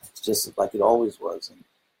was, it's just like it always was. And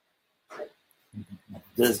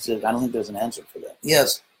I don't think there's an answer for that.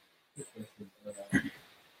 Yes?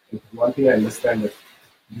 One thing I understand is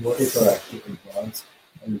devotees are actually advanced,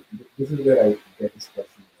 and this is where I get this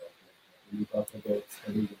question about. When you talk about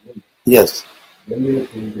studying the movement, yes. When do you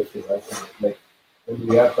think that is actually, like, when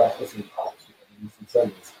we are practicing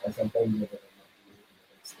service, I sometimes know that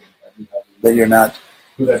I'm not able to that extent. That you're not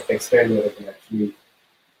to that extent where I can actually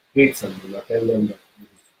treat something or tell them that this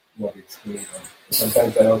is what it's going on.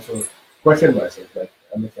 Sometimes I also question myself, like,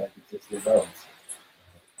 I'm trying to just go down.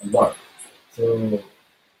 I'm not.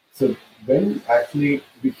 So when actually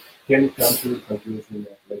we can come to the conclusion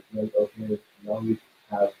that, like, well, okay, now we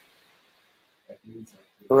have at least.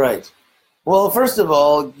 Right. Well, first of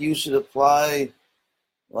all, you should apply,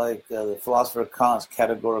 like the philosopher Kant's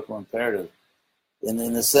categorical imperative, in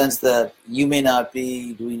the sense that you may not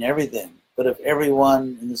be doing everything, but if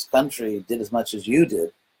everyone in this country did as much as you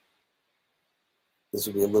did, this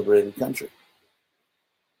would be a liberated country.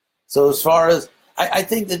 So as far as, I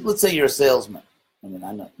think that, let's say you're a salesman. I mean,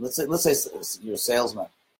 I know. Let's say you're a salesman.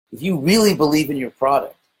 If you really believe in your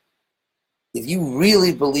product,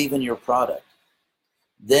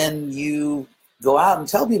 then you go out and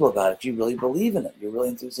tell people about it. You really believe in it. You're really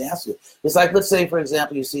enthusiastic. It's like, let's say, for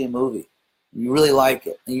example, you see a movie. You really like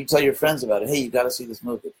it. And you tell your friends about it. Hey, you've got to see this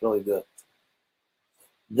movie. It's really good.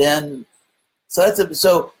 Then,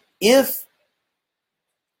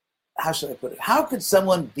 how should I put it? How could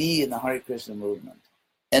someone be in the Hare Krishna movement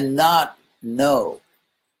and not know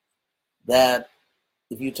that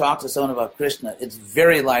if you talk to someone about Krishna, it's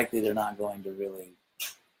very likely they're not going to really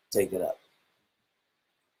take it up?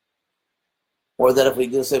 Or that if we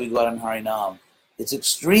go out on Harinam, it's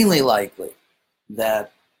extremely likely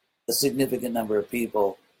that a significant number of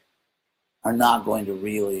people are not going to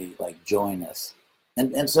really join us.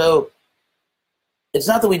 And so it's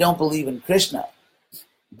not that we don't believe in Krishna,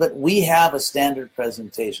 but we have a standard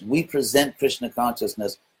presentation. We present Krishna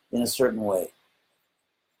consciousness in a certain way.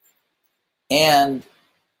 And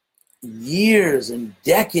years and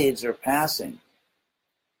decades are passing.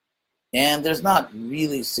 And there's not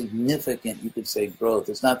really significant, you could say, growth.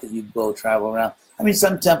 It's not that you go travel around. I mean,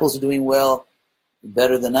 some temples are doing well,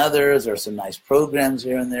 better than others. There are some nice programs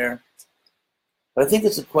here and there. But I think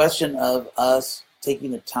it's a question of us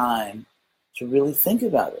taking the time to really think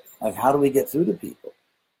about it. Like, how do we get through to people?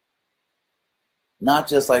 Not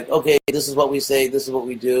just like, okay, this is what we say, this is what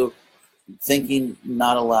we do, thinking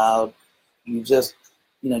not allowed. You just,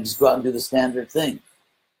 just go out and do the standard thing.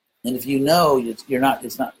 And if you know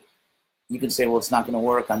it's not, you can say, well, it's not going to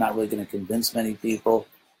work. I'm not really going to convince many people.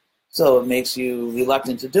 So it makes you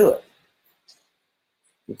reluctant to do it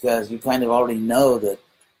because you kind of already know that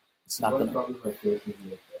it's not going to. One problem I face is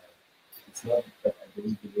that it's not that I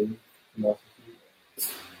don't believe philosophy.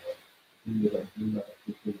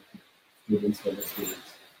 Students, fellow students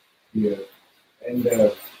here, and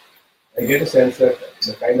I get a sense that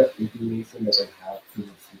the kind of inclination that I have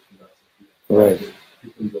towards philosophy, right?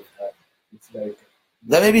 People don't have. It's like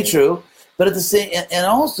that may be true, but at the same, and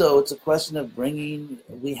also it's a question of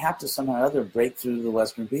we have to somehow or other break through the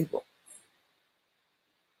Western people.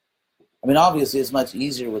 I mean, obviously it's much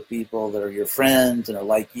easier with people that are your friends and are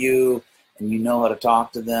like you, and you know how to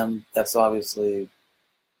talk to them. That's obviously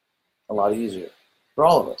a lot easier for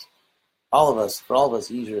all of us. For all of us,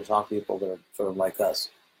 easier to talk to people that are sort of like us.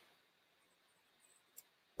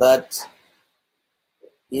 But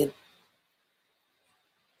we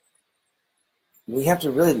have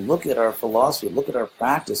to really look at our philosophy, look at our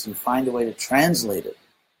practice, and find a way to translate it.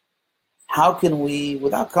 How can we,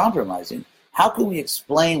 without compromising, how can we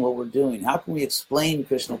explain what we're doing? How can we explain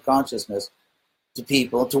Krishna consciousness to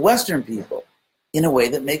people, to Western people, in a way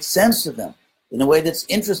that makes sense to them, in a way that's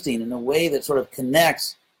interesting, in a way that sort of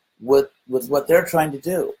connects with what they're trying to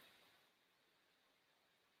do?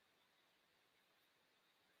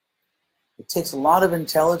 It takes a lot of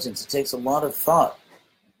intelligence. It takes a lot of thought.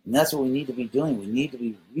 And that's what we need to be doing. We need to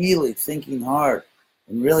be really thinking hard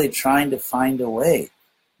and really trying to find a way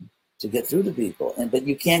to get through to people. But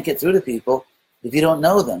you can't get through to people if you don't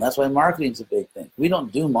know them. That's why marketing's a big thing. We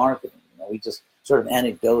don't do marketing. We just sort of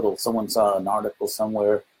anecdotal. Someone saw an article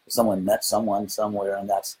somewhere, someone met someone somewhere, and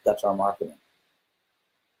that's our marketing.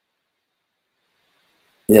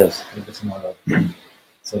 Yes.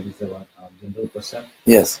 So this is one general question.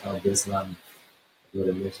 Yes. Based on your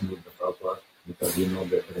relation with the Prabhupada, because you know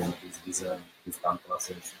better in his vision, his thought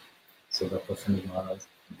process. So the question is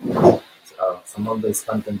Maharaj, some of the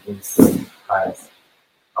ISKCON temples has,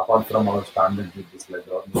 apart from our standard duties like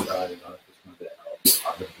Gaurmita, Krishna, they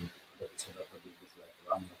have other duties like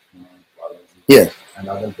Ram Lakshmana, Balaji. Yeah. And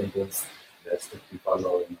other temples, they strictly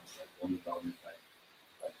follow like only Gaurmita.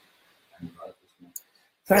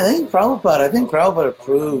 I think Prabhupada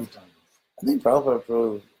approved.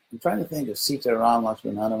 I'm trying to think of Sita, Ram,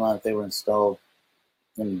 Lakshman, Hanuman, if they were installed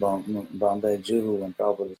in Bombay, Juhu, when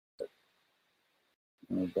Prabhupada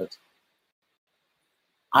was. But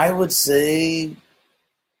I would say,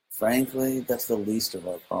 frankly, that's the least of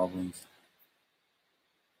our problems.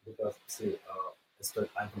 Because, see,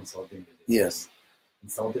 I'm from South India. Yes. In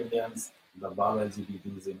South Indians, the Balaji we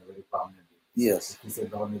use in a very prominent way. Yes. If you say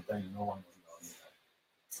Gaurmita, no one knows Gaurmita.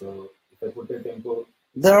 So, if I put a temple...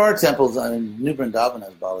 There are temples, New Vrindavan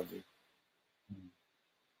has Balaji.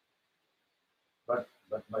 But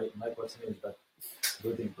my question is that, do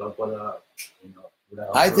you think Prabhupada,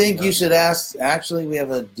 I think you should ask, actually we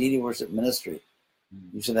have a deity worship ministry.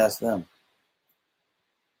 You should ask them.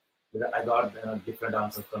 I got different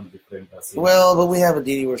answers from different... Well, but we have a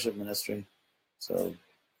deity worship ministry. So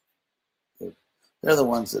they're the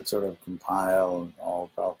ones that sort of compile all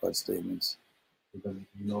Prabhupada statements. Because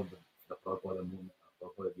the Prabhupada movement,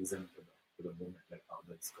 Prabhupada vision to the movement, like how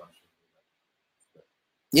that's conscious.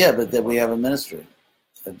 Yeah, but then we have a ministry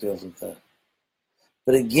that deals with that.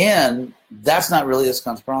 But again, that's not really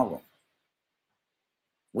ISKCON's problem.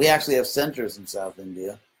 We actually have centers in South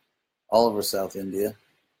India, all over South India,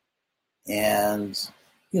 and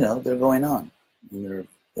they're going on. And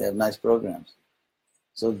they have nice programs.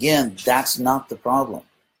 So again, that's not the problem.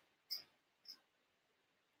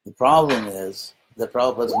 The problem is that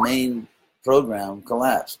Prabhupada's main program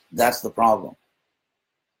collapsed. That's the problem.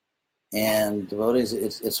 And devotees,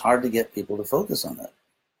 it's hard to get people to focus on that.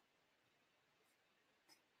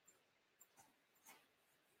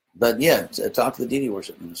 But yeah, talk to the deity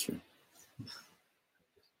worship ministry.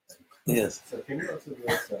 Yes. So can you also give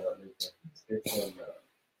us a on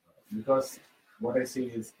because what I see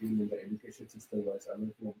is in the education system wise,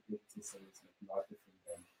 American education system is like not different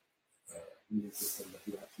than Indian system that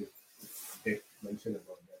you actually mention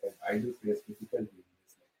about that. And I do face difficulty in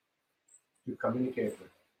this, to communicate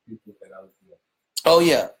with people around here. Oh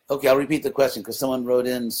yeah. Okay, I'll repeat the question because someone wrote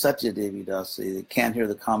in Satya Devi Das. They can't hear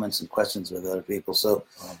the comments and questions with other people. So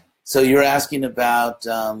you're asking about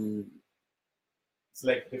it's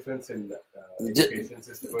like difference in education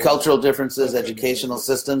system, cultural differences, educational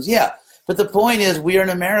systems. Yeah, but the point is, we are in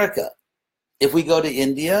America. If we go to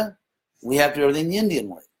India, we have to do everything the Indian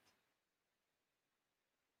way.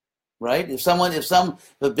 Right? If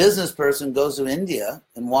a business person goes to India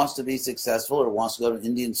and wants to be successful or wants to go to an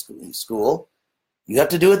Indian school, you have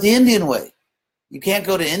to do it the Indian way. You can't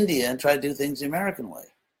go to India and try to do things the American way.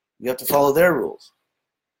 You have to follow their rules.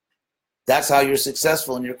 That's how you're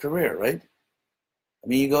successful in your career, right? I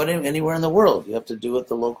mean, you go to anywhere in the world, you have to do it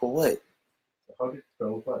the local way. So how did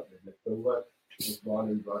Prabhupada, Prabhupada was born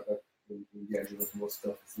and brought up in India, and most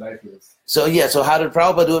of his life was... So how did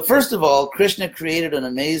Prabhupada do it? First of all, Krishna created an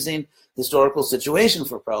amazing historical situation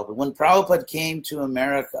for Prabhupada. When Prabhupada came to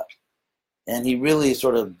America, and he really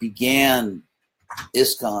sort of began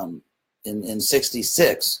ISKCON in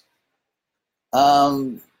 66,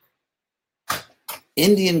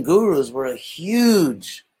 Indian gurus were a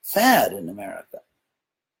huge fad in America.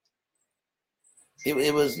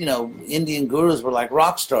 It was, Indian gurus were like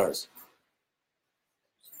rock stars.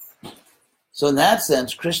 So in that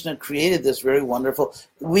sense, Krishna created this very wonderful,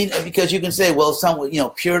 because you can say, well,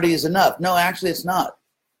 purity is enough. No, actually it's not.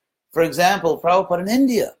 For example, Prabhupada in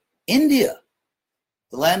India,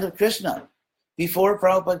 the land of Krishna, before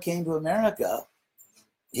Prabhupada came to America,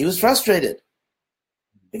 he was frustrated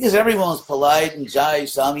because everyone was polite and Jai,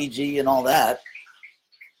 Swamiji and all that,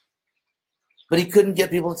 but he couldn't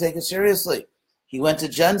get people to take it seriously. He went to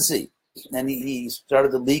Jhansi and he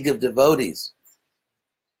started the League of Devotees.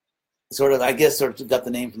 Sort of got the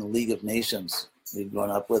name from the League of Nations he'd grown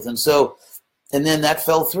up with. And then that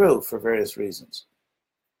fell through for various reasons.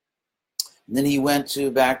 And then he went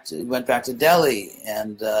back to Delhi,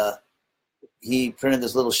 and he printed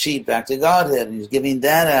this little sheet, Back to Godhead, and he was giving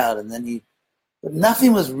that out. But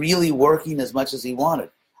nothing was really working as much as he wanted.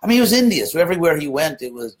 I mean, it was India, so everywhere he went,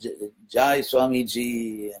 it was Jai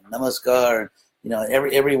Swamiji and Namaskar.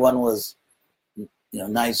 Everyone was,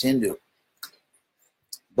 nice Hindu.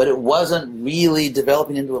 But it wasn't really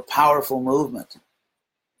developing into a powerful movement.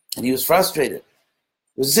 And he was frustrated. It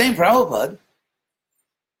was the same Prabhupada.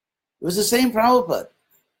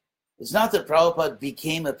 It's not that Prabhupada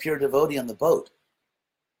became a pure devotee on the boat.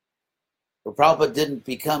 Or Prabhupada didn't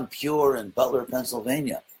become pure in Butler,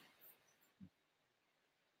 Pennsylvania.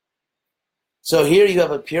 So here you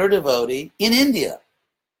have a pure devotee in India,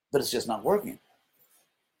 but it's just not working.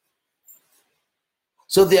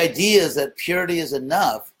 So the idea is that purity is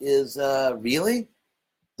enough is really?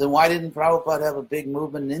 Then why didn't Prabhupada have a big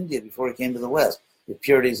movement in India before he came to the West, if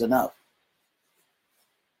purity is enough?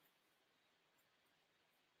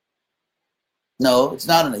 No, it's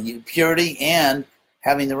not enough. Purity and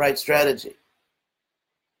having the right strategy.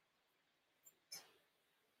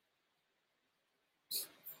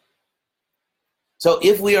 So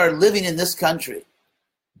if we are living in this country,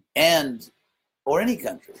 or any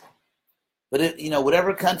country, but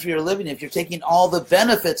whatever country you're living in, if you're taking all the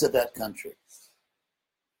benefits of that country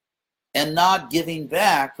and not giving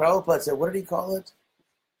back, Prabhupada said, what did he call it?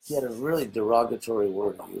 He had a really derogatory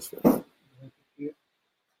word he used for it.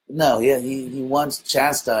 No, he once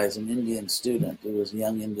chastised an Indian student. It was a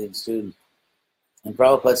young Indian student. And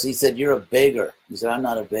Prabhupada, he said, you're a beggar. He said, I'm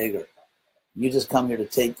not a beggar. You just come here to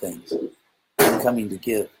take things. I'm coming to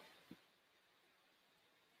give.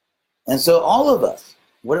 And so all of us,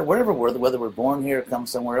 wherever whether we're born here or come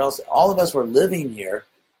somewhere else, all of us were living here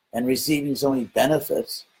and receiving so many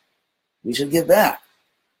benefits, we should give back.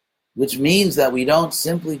 Which means that we don't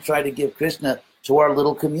simply try to give Krishna to our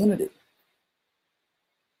little community.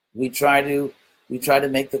 We try to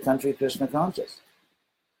make the country Krishna conscious.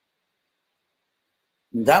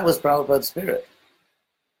 And that was Prabhupada's spirit.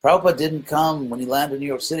 Prabhupada didn't come when he landed in New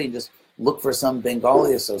York City and just look for some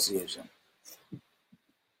Bengali association.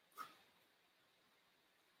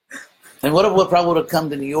 And what if Prabhupada would have come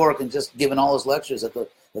to New York and just given all his lectures at the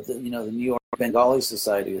New York Bengali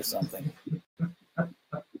Society or something?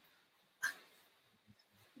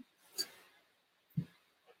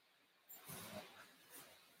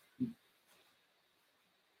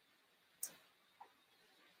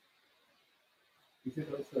 Is it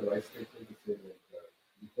also a right statement to say that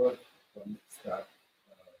before one start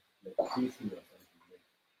teaching or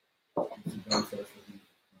something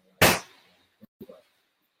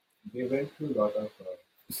they went through a lot of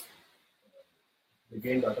they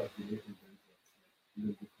gained a lot of belief in themselves,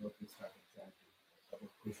 even before they started chanting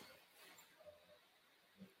about Krishna.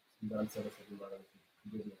 Siddhanta Saraswati Maharaj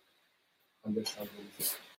did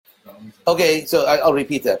 100,000 Okay, so I'll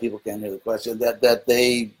repeat that. People can't hear the question. That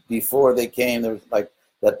they, before they came, there was like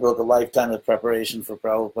that book, A Lifetime of Preparation for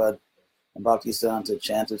Prabhupada, and Bhaktisiddhanta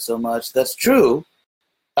chanted so much. That's true,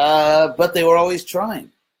 but they were always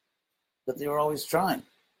trying. I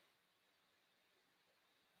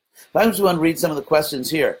just want to read some of the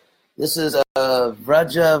questions here. This is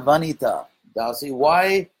Vraja Vanita Dasi.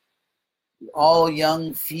 Why all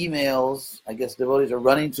young females, I guess devotees, are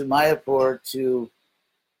running to Mayapur to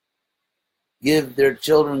give their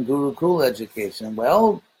children Gurukul education?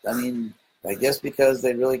 Well, I mean, I guess because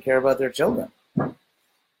they really care about their children.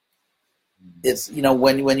 It's, you know,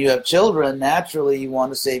 when you have children, naturally you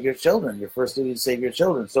want to save your children. Your first duty is to save your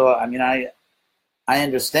children. So, I mean, I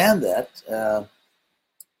understand that.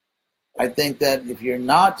 I think that if you're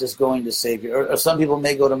not just going to save or some people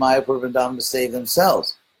may go to Mayapur Vrindavan to save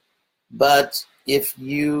themselves. But if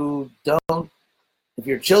your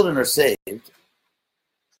children are saved,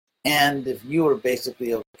 and if you are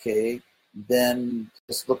basically okay, then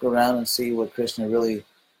just look around and see what Krishna really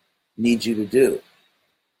needs you to do.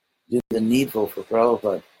 Do the needful for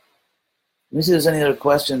Prabhupada. Let me see if there's any other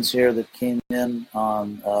questions here that came in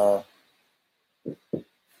on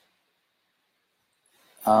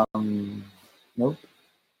nope.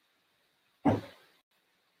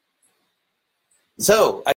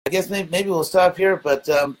 So I guess maybe we'll stop here, but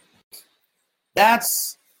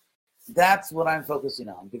that's what I'm focusing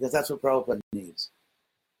on, because that's what Prabhupada needs.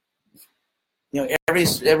 You know,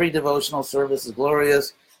 every devotional service is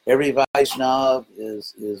glorious. Every Vaishnava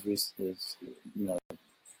is you know,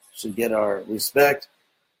 should get our respect.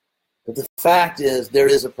 But the fact is, there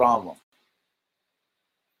is a problem.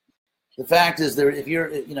 The fact is, if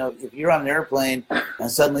you're on an airplane and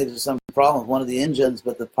suddenly there's some problem with one of the engines,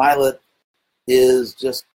 but the pilot is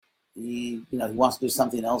just he wants to do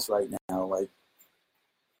something else right now. Like,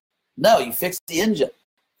 no, you fix the engine.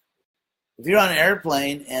 If you're on an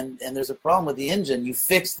airplane and there's a problem with the engine, you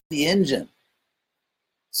fix the engine.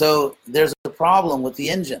 So there's a problem with the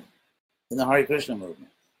engine in the Hare Krishna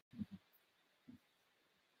movement.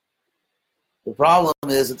 The problem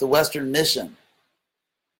is that the Western mission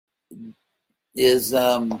is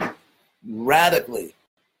radically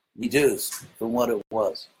reduced from what it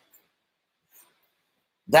was.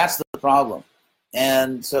 That's the problem.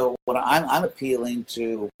 And so what I'm appealing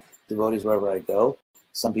to devotees wherever I go.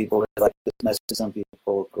 Some people like this message. Some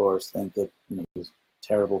people, of course, think that it's a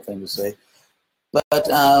terrible thing to say.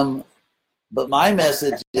 But my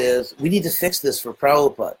message is we need to fix this for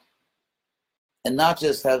Prabhupada, and not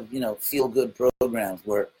just have feel-good programs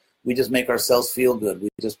where we just make ourselves feel good. We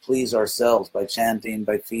just please ourselves by chanting,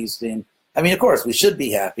 by feasting. I mean, of course, we should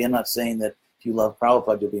be happy. I'm not saying that if you love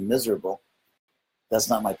Prabhupada, you'll be miserable. That's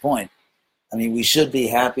not my point. I mean, we should be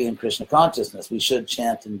happy in Krishna consciousness. We should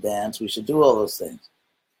chant and dance. We should do all those things.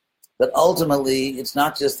 But ultimately, it's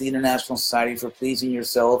not just the International Society for pleasing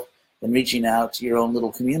yourself and reaching out to your own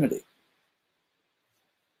little community.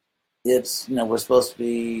 It's, we're supposed to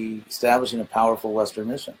be establishing a powerful Western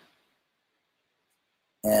mission.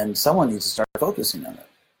 And someone needs to start focusing on it.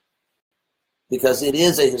 Because it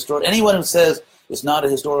is a historical... Anyone who says it's not a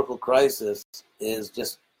historical crisis is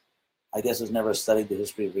just, I guess, has never studied the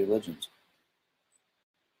history of religions.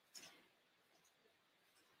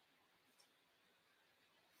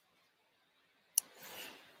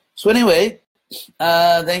 So anyway,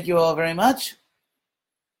 thank you all very much.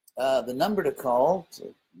 The number to call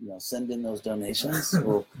to send in those donations,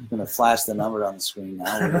 we're going to flash the number on the screen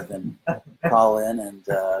now. You can call in and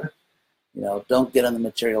don't get on the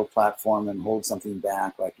material platform and hold something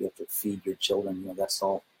back like you have to feed your children. That's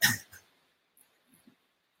all.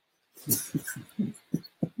 I'm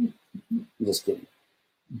just kidding.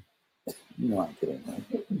 I'm kidding. Right?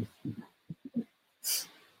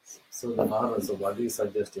 So what do you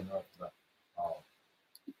suggest?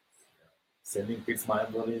 Sending kids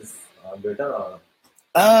Mayapur is better, or?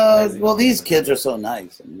 Well, these kids are so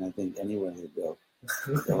nice. I mean, I think anywhere they go,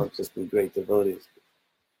 they'll just be great devotees.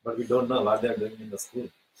 But we don't know what they're doing in the school.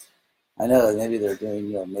 I know, maybe they're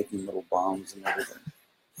doing, making little bombs and everything.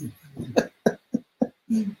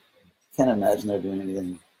 Can't imagine they're doing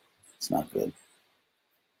anything. It's not good.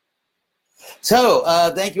 So,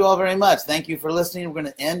 thank you all very much. Thank you for listening. We're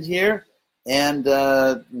going to end here. And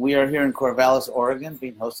we are here in Corvallis, Oregon,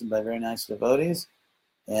 being hosted by very nice devotees.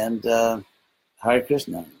 And Hare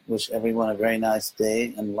Krishna. Wish everyone a very nice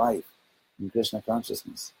day and life in Krishna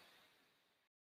consciousness.